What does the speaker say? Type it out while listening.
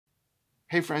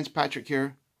Hey friends, Patrick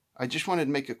here. I just wanted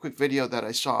to make a quick video that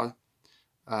I saw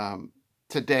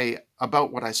today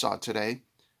about what I saw today.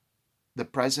 The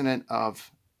president of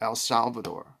El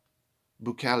Salvador,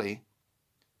 Bukele,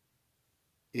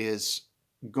 is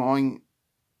going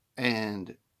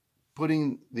and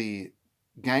putting the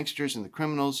gangsters and the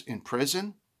criminals in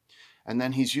prison, and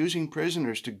then he's using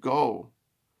prisoners to go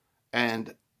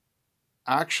and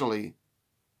actually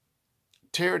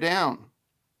tear down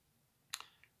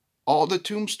all the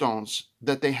tombstones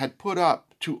that they had put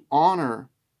up to honor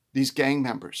these gang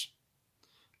members.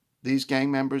 These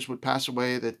gang members would pass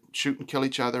away, they'd shoot and kill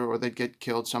each other, or they'd get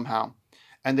killed somehow.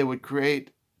 And they would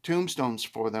create tombstones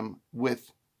for them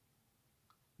with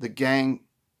the gang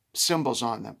symbols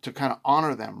on them to kind of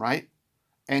honor them, right?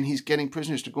 And he's getting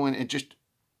prisoners to go in and just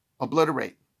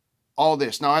obliterate all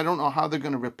this. Now, I don't know how they're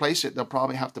going to replace it. They'll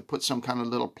probably have to put some kind of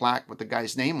little plaque with the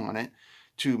guy's name on it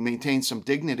to maintain some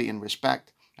dignity and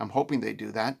respect. I'm hoping they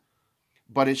do that.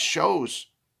 But it shows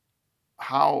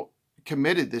how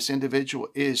committed this individual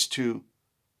is to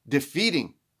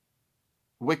defeating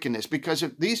wickedness. Because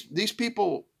if these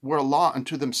people were a law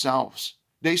unto themselves,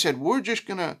 they said, we're just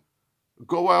going to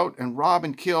go out and rob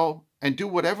and kill and do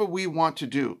whatever we want to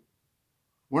do.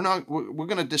 We're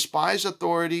going to despise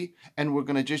authority, and we're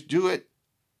going to just do it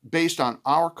based on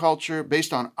our culture,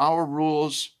 based on our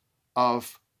rules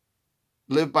of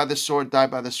live by the sword, die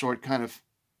by the sword, kind of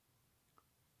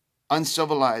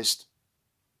uncivilized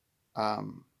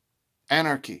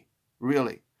anarchy,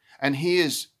 really. And he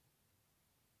is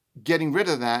getting rid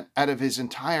of that out of his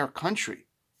entire country.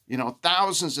 You know,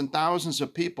 thousands and thousands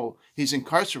of people he's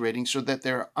incarcerating so that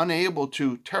they're unable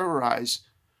to terrorize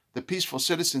the peaceful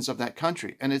citizens of that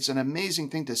country. And it's an amazing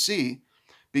thing to see,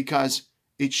 because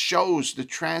it shows the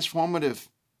transformative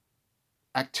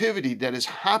activity that is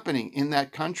happening in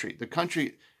that country. The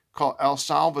country called El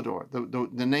Salvador.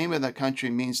 The name of that country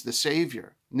means the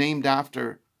Savior, named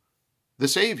after the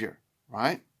Savior,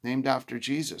 right? Named after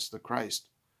Jesus, the Christ.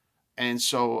 And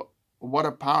so what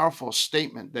a powerful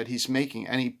statement that he's making.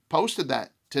 And he posted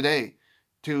that today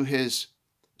to his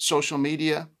social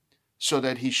media so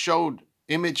that he showed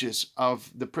images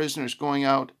of the prisoners going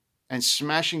out and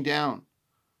smashing down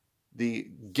the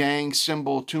gang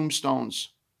symbol tombstones,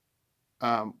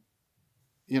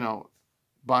 you know,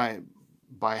 by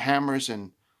hammers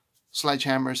and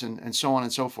sledgehammers and so on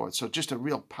and so forth. So just a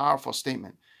real powerful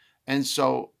statement. And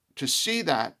so to see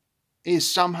that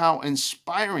is somehow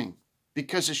inspiring,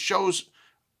 because it shows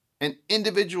an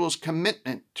individual's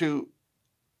commitment to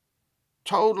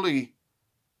totally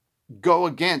go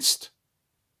against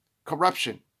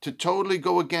corruption, to totally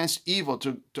go against evil,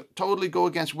 to totally go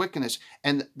against wickedness,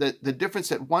 and the difference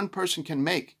that one person can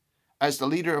make as the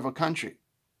leader of a country.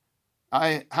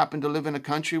 I happen to live in a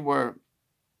country where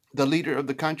the leader of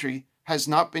the country has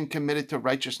not been committed to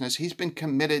righteousness. He's been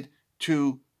committed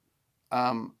to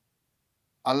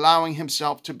allowing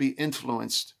himself to be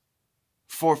influenced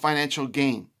for financial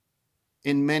gain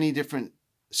in many different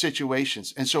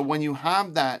situations. And so when you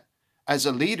have that as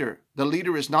a leader, the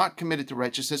leader is not committed to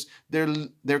righteousness.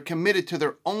 They're committed to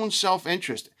their own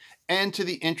self-interest and to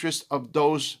the interest of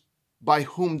those by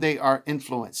whom they are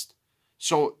influenced.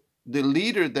 So the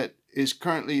leader that is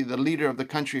currently the leader of the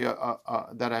country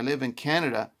that I live in,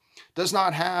 Canada, does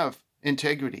not have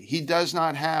integrity. He does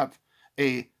not have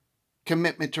a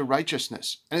commitment to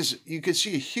righteousness. And as you can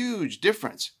see a huge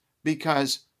difference,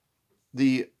 because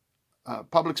the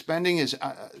public spending is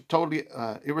totally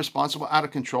irresponsible, out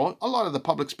of control. A lot of the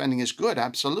public spending is good,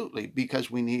 absolutely,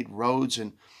 because we need roads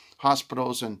and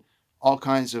hospitals and all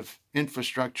kinds of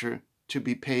infrastructure to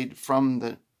be paid from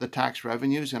the tax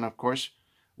revenues. And of course,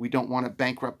 we don't want to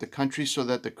bankrupt the country so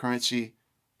that the currency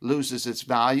loses its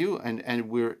value and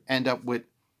we end up with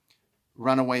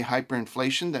runaway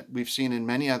hyperinflation that we've seen in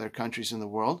many other countries in the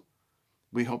world.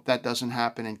 We hope that doesn't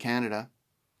happen in Canada.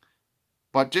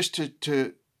 But just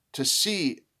to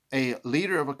see a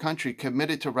leader of a country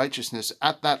committed to righteousness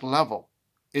at that level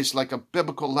is like a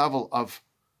biblical level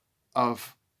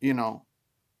of you know,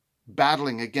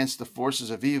 battling against the forces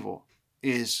of evil,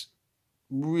 is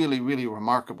really, really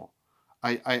remarkable.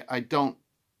 I don't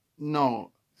know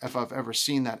if I've ever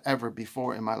seen that ever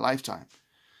before in my lifetime.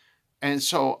 And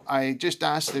so I just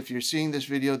ask, if you're seeing this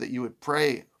video, that you would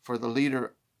pray for the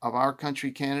leader of our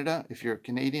country, Canada, if you're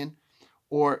Canadian,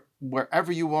 or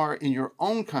wherever you are in your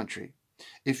own country,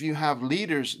 if you have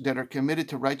leaders that are committed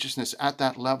to righteousness at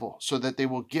that level, so that they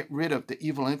will get rid of the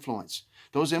evil influence,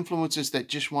 those influences that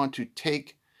just want to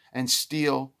take and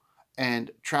steal and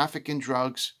traffic in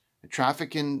drugs,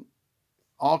 traffic in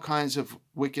all kinds of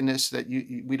wickedness that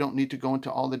we don't need to go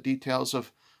into all the details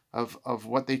of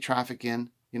what they traffic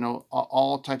in.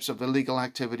 all types of illegal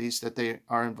activities that they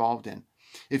are involved in.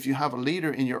 If you have a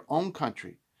leader in your own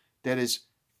country that is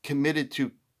committed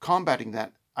to combating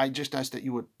that, I just ask that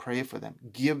you would pray for them.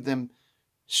 Give them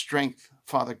strength,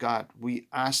 Father God. We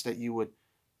ask that you would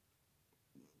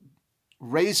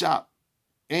raise up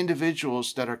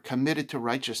individuals that are committed to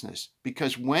righteousness,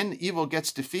 because when evil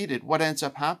gets defeated, what ends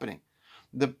up happening?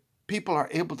 The people are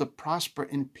able to prosper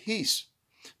in peace.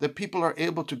 The people are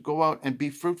able to go out and be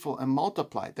fruitful and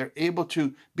multiply. They're able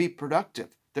to be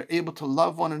productive. They're able to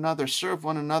love one another, serve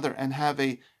one another, and have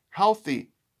a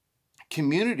healthy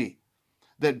community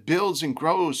that builds and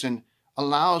grows and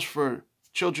allows for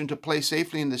children to play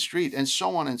safely in the street, and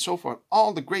so on and so forth.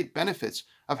 All the great benefits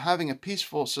of having a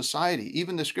peaceful society.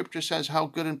 Even the scripture says how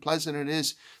good and pleasant it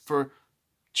is for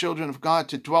children of God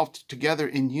to dwell together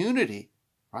in unity,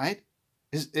 right?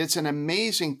 It's an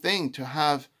amazing thing to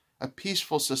have a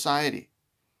peaceful society.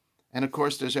 And of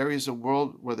course, there's areas of the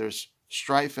world where there's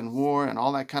strife and war and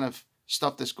all that kind of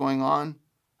stuff that's going on.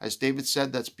 As David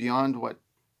said, that's beyond what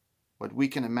we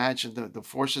can imagine, the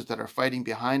forces that are fighting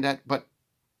behind that. But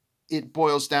it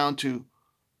boils down to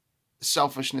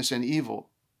selfishness and evil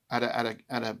at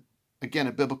a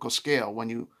biblical scale. When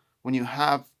you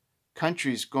have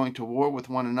countries going to war with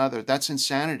one another, that's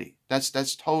insanity.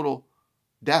 That's total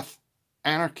death,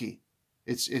 anarchy.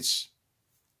 It's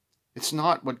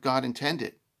not what God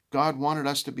intended. God wanted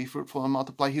us to be fruitful and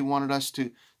multiply. He wanted us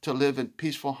to live in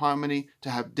peaceful harmony, to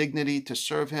have dignity, to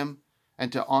serve him,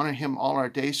 and to honor him all our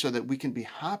days so that we can be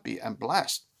happy and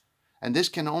blessed. And this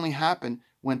can only happen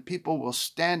when people will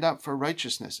stand up for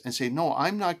righteousness and say, no,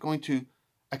 I'm not going to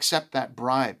accept that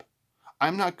bribe.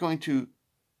 I'm not going to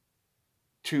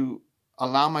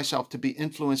allow myself to be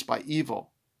influenced by evil.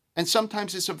 And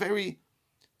sometimes it's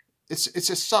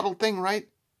a subtle thing, right?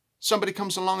 Somebody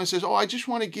comes along and says, oh, I just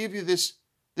want to give you this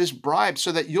bribe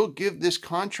so that you'll give this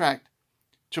contract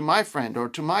to my friend or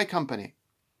to my company.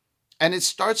 And it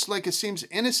starts like it seems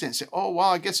innocent. Say, oh,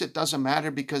 well, I guess it doesn't matter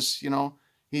because,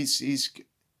 he's...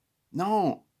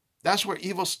 No, that's where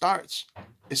evil starts.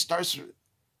 It starts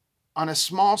on a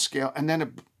small scale and then it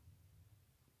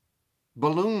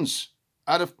balloons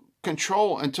out of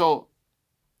control until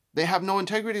they have no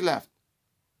integrity left.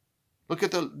 Look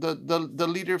at the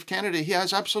leader of Canada. He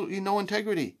has absolutely no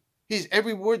integrity.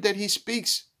 Every word that he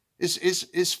speaks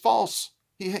is false.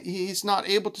 He's not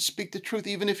able to speak the truth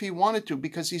even if he wanted to,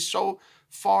 because he's so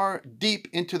far deep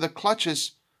into the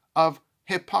clutches of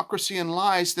hypocrisy and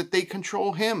lies that they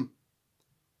control him.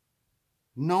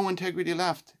 No integrity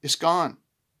left. It's gone.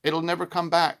 It'll never come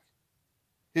back.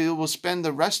 He will spend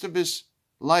the rest of his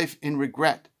life in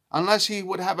regret, unless he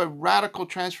would have a radical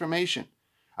transformation.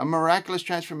 A miraculous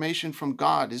transformation from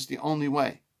God is the only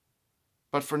way.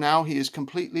 But for now, he is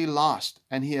completely lost,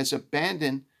 and he has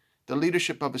abandoned the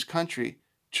leadership of his country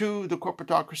to the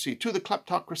corporatocracy, to the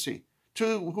kleptocracy,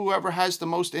 to whoever has the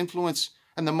most influence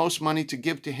and the most money to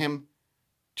give to him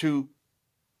to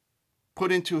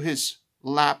put into his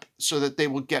lap so that they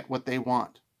will get what they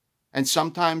want. And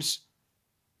sometimes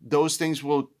those things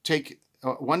will take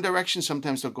one direction,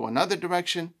 sometimes they'll go another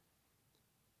direction.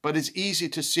 But it's easy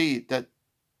to see that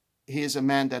he is a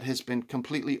man that has been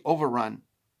completely overrun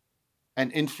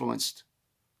and influenced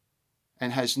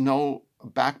and has no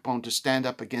backbone to stand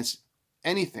up against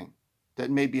anything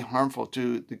that may be harmful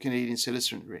to the Canadian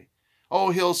citizenry. Oh,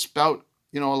 he'll spout,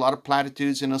 a lot of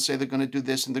platitudes, and he'll say they're going to do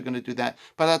this and they're going to do that.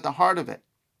 But at the heart of it,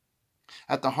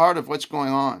 at the heart of what's going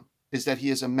on, is that he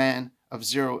is a man of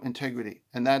zero integrity,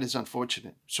 and that is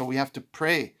unfortunate. So we have to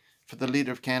pray for the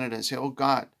leader of Canada and say, oh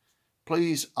God,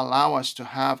 please allow us to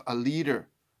have a leader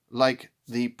like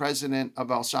the president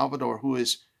of El Salvador, who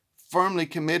is firmly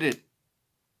committed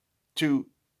to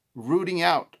rooting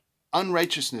out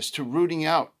unrighteousness, to rooting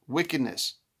out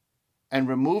wickedness and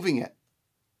removing it.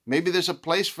 Maybe there's a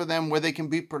place for them where they can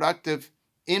be productive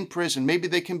in prison. Maybe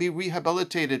they can be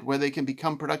rehabilitated where they can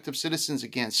become productive citizens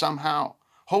again somehow.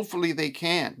 Hopefully they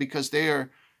can, because they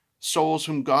are souls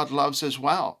whom God loves as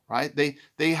well, right?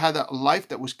 They had a life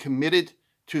that was committed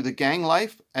to the gang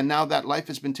life, and now that life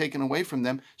has been taken away from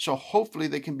them. So hopefully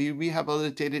they can be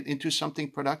rehabilitated into something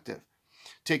productive,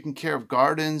 taking care of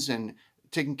gardens and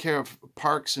taking care of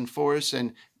parks and forests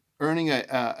and earning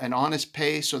an honest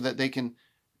pay so that they can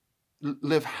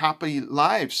live happy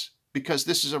lives, because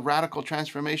this is a radical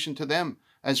transformation to them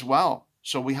as well.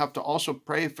 So we have to also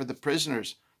pray for the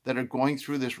prisoners that are going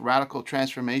through this radical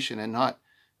transformation, and not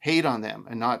hate on them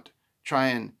and not try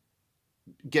and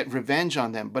get revenge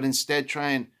on them, but instead try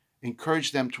and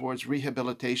encourage them towards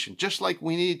rehabilitation, just like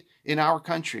we need in our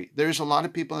country. There's a lot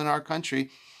of people in our country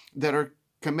that are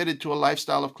committed to a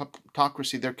lifestyle of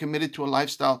kleptocracy. They're committed to a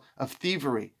lifestyle of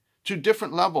thievery. to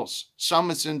different levels.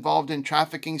 Some it's involved in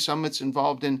trafficking, some it's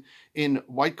involved in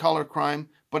white collar crime,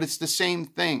 but it's the same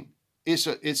thing.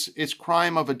 It's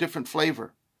crime of a different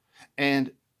flavor.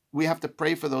 And we have to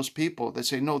pray for those people that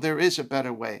say, no, there is a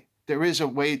better way. There is a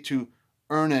way to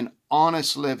earn an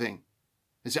honest living.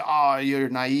 They say, oh, you're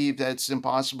naive, that's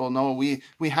impossible. No,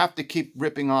 we have to keep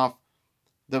ripping off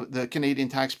the Canadian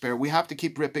taxpayer. We have to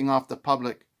keep ripping off the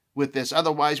public with this.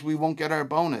 Otherwise, we won't get our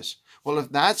bonus. Well, if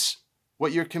that's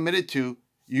what you're committed to,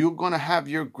 you're going to have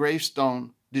your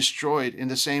gravestone destroyed in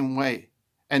the same way.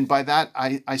 And by that,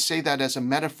 I say that as a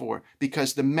metaphor,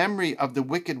 because the memory of the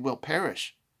wicked will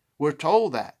perish. We're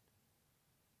told that.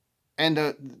 And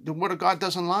the word of God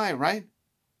doesn't lie, right?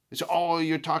 It's, oh,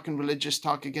 you're talking religious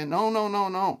talk again. No, no, no,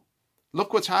 no.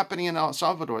 Look what's happening in El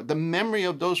Salvador. The memory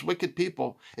of those wicked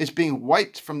people is being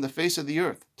wiped from the face of the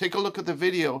earth. Take a look at the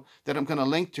video that I'm going to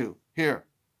link to here.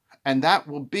 And that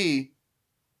will be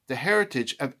the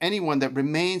heritage of anyone that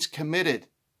remains committed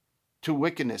to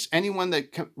wickedness, anyone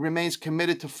that remains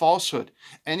committed to falsehood,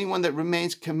 anyone that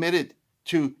remains committed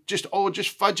to just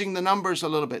fudging the numbers a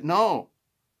little bit. No.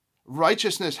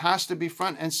 Righteousness has to be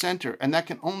front and center, and that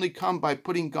can only come by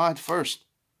putting God first,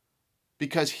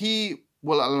 because he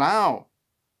will allow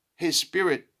his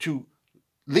Spirit to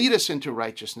lead us into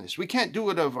righteousness. We can't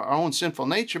do it of our own sinful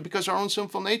nature, because our own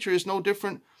sinful nature is no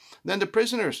different than the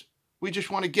prisoners. We just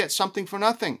want to get something for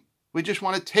nothing. We just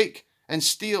want to take and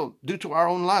steal due to our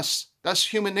own lusts. That's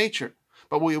human nature.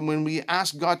 But when we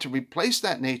ask God to replace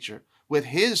that nature with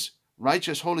his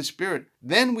righteous Holy Spirit,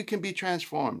 then we can be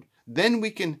transformed. Then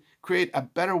we can create a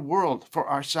better world for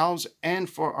ourselves and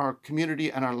for our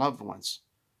community and our loved ones.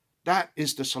 That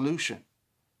is the solution.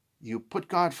 You put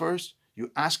God first,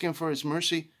 you ask him for his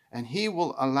mercy, and he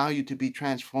will allow you to be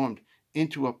transformed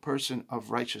into a person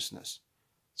of righteousness.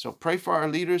 So pray for our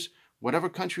leaders. Whatever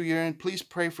country you're in, please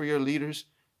pray for your leaders,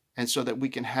 and so that we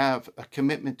can have a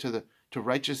commitment to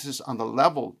righteousness on the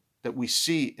level that we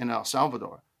see in El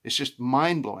Salvador. It's just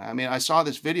mind-blowing. I mean, I saw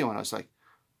this video and I was like,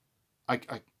 I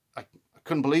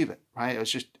couldn't believe it, right?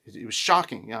 It was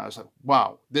shocking. You know, I was like,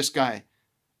 wow, this guy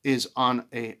is on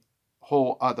a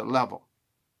whole other level.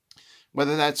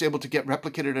 Whether that's able to get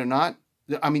replicated or not,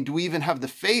 I mean, do we even have the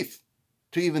faith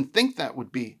to even think that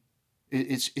would be?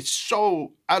 It's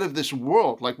so out of this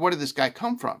world. Like, where did this guy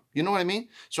come from? You know what I mean?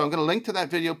 So I'm going to link to that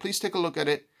video. Please take a look at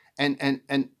it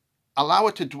and allow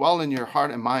it to dwell in your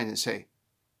heart and mind and say,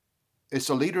 is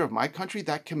the leader of my country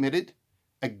that committed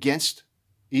against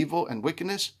evil and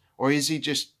wickedness? Or is he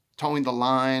just towing the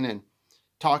line and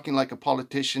talking like a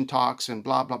politician talks and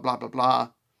blah, blah, blah, blah, blah,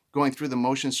 going through the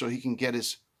motions so he can get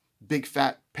his big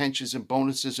fat pensions and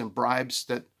bonuses and bribes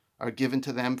that are given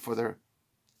to them for their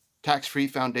tax-free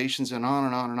foundations, and on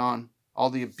and on and on, all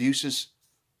the abuses?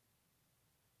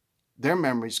 Their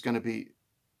memory is going to be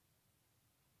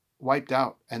wiped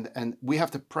out, and we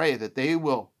have to pray that they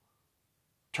will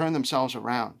turn themselves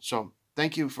around. So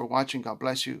thank you for watching. God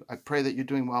bless you. I pray that you're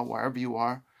doing well wherever you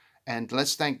are, and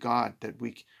let's thank God that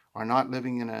we are not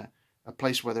living in a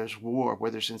place where there's war,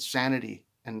 where there's insanity,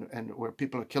 and where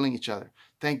people are killing each other.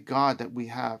 Thank God that we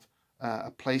have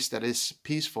a place that is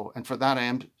peaceful. And for that, I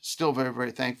am still very, very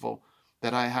thankful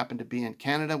that I happen to be in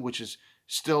Canada, which is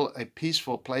still a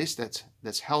peaceful place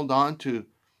that's held on to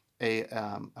a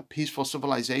peaceful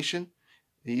civilization,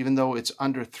 even though it's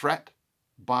under threat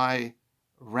by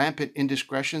rampant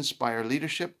indiscretions by our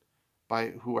leadership,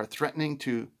 who are threatening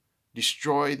to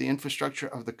destroy the infrastructure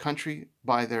of the country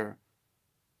by their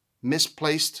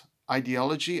misplaced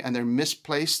ideology and their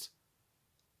misplaced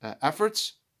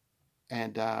efforts.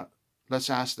 And let's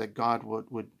ask that God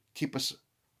would keep us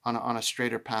on a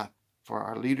straighter path for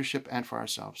our leadership and for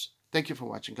ourselves. Thank you for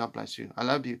watching. God bless you. I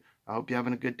love you. I hope you're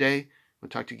having a good day. We'll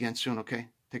talk to you again soon, okay?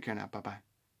 Take care now. Bye-bye.